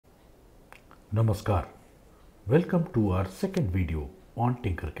Namaskar. Welcome to our second video on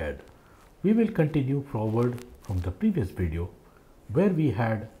TinkerCAD. We will continue forward from the previous video where we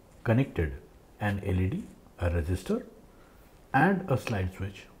had connected an LED, a resistor and a slide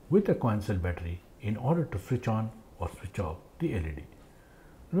switch with a coin cell battery in order to switch on or switch off the LED.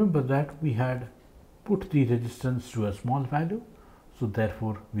 Remember that we had put the resistance to a small value, so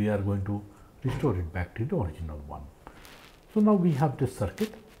therefore we are going to restore it back to the original one. So now we have this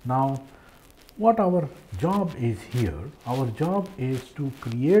circuit. Now what our job is here, our job is to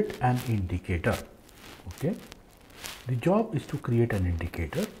create an indicator. Okay, the job is to create an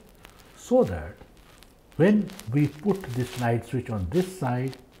indicator so that when we put the slide switch on this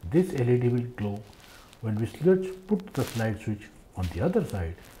side, this LED will glow. When we put the slide switch on the other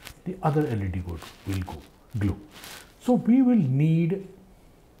side, the other LED will glow. So we will need,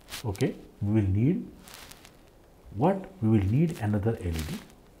 okay, we will need another LED,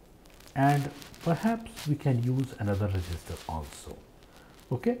 and perhaps we can use another resistor also.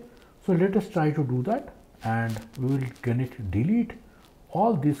 Okay, so let us try to do that, and we will delete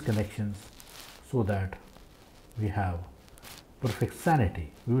all these connections so that we have perfect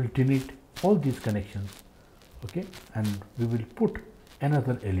sanity. We will delete all these connections, okay, and we will put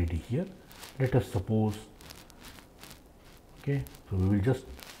another LED here. Let us suppose, okay, so we will just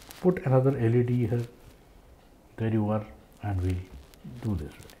put another LED here. There you are, and we'll do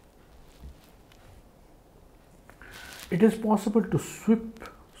this way. It is possible to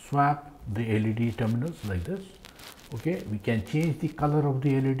swap the LED terminals like this. Okay, we can change the color of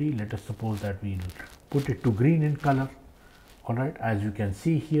the LED. Let us suppose that we put it to green in color. All right, as you can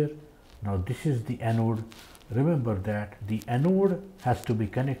see here, now this is the anode. Remember that the anode has to be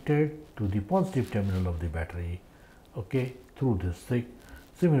connected to the positive terminal of the battery, okay, through this thing.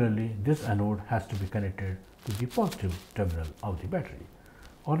 Similarly, this anode has to be connected to the positive terminal of the battery.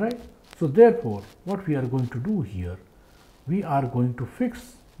 All right, so therefore what we are going to do here, we are going to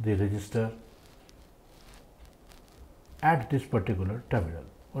fix the resistor at this particular terminal.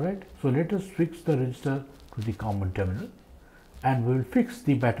 All right, so let us fix the resistor to the common terminal, and we will fix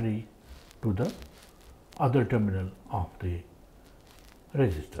the battery to the other terminal of the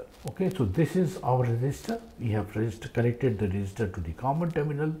resistor. Okay, so this is our resistor. We have connected the resistor to the common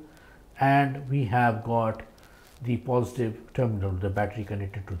terminal, and we have got the positive terminal, the battery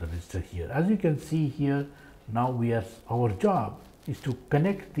connected to the resistor here. As you can see here, now our job is to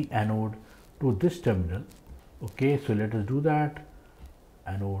connect the anode to this terminal. Okay, so let us do that.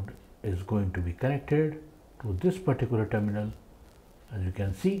 Anode is going to be connected to this particular terminal, as you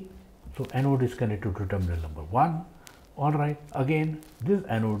can see. So anode is connected to terminal number 1. All right, again this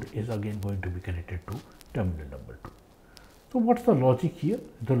anode is again going to be connected to terminal number 2. So what's the logic here?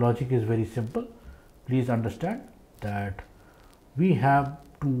 The logic is very simple. Please understand that we have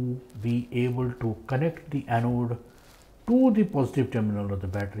to be able to connect the anode to the positive terminal of the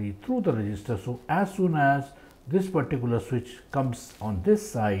battery through the resistor. So as soon as this particular switch comes on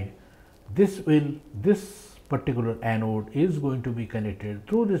this side, this particular anode is going to be connected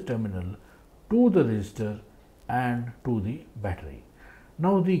through this terminal to the resistor and to the battery.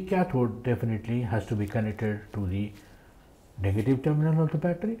 Now the cathode definitely has to be connected to the negative terminal of the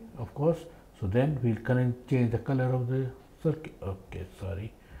battery, of course. So then we will change the color of the circuit. Okay,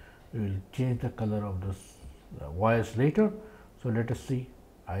 sorry, we will change the color of this wires later. So let us see.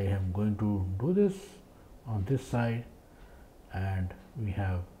 I am going to do this on this side, and we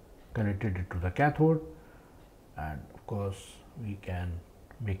have connected it to the cathode, and of course we can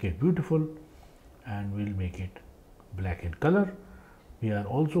make it beautiful, and we'll make it black in color. We are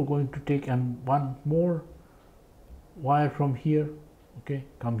also going to take one more wire from here, okay,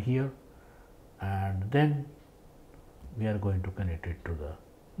 come here, and then we are going to connect it to the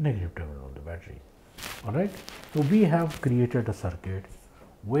negative terminal of the battery. All right, so we have created a circuit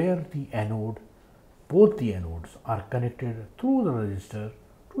where the anode, both the anodes are connected through the resistor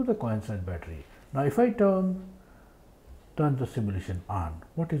to the coin cell battery. Now if I turn the simulation on,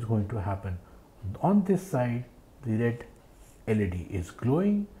 what is going to happen? On this side, the red LED is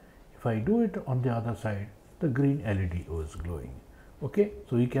glowing. If I do it on the other side, the green LED is glowing. Okay,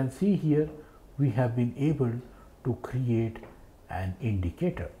 so you can see here we have been able to create an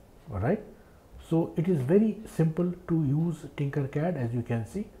indicator. All right, so it is very simple to use TinkerCAD. As you can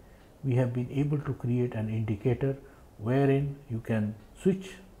see, we have been able to create an indicator wherein you can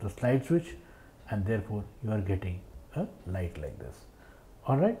switch the slide switch, and therefore you are getting a light like this.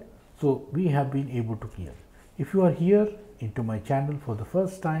 All right, so we have been able to create. If you are here into my channel for the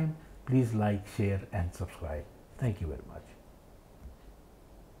first time, please like, share and subscribe. Thank you very much.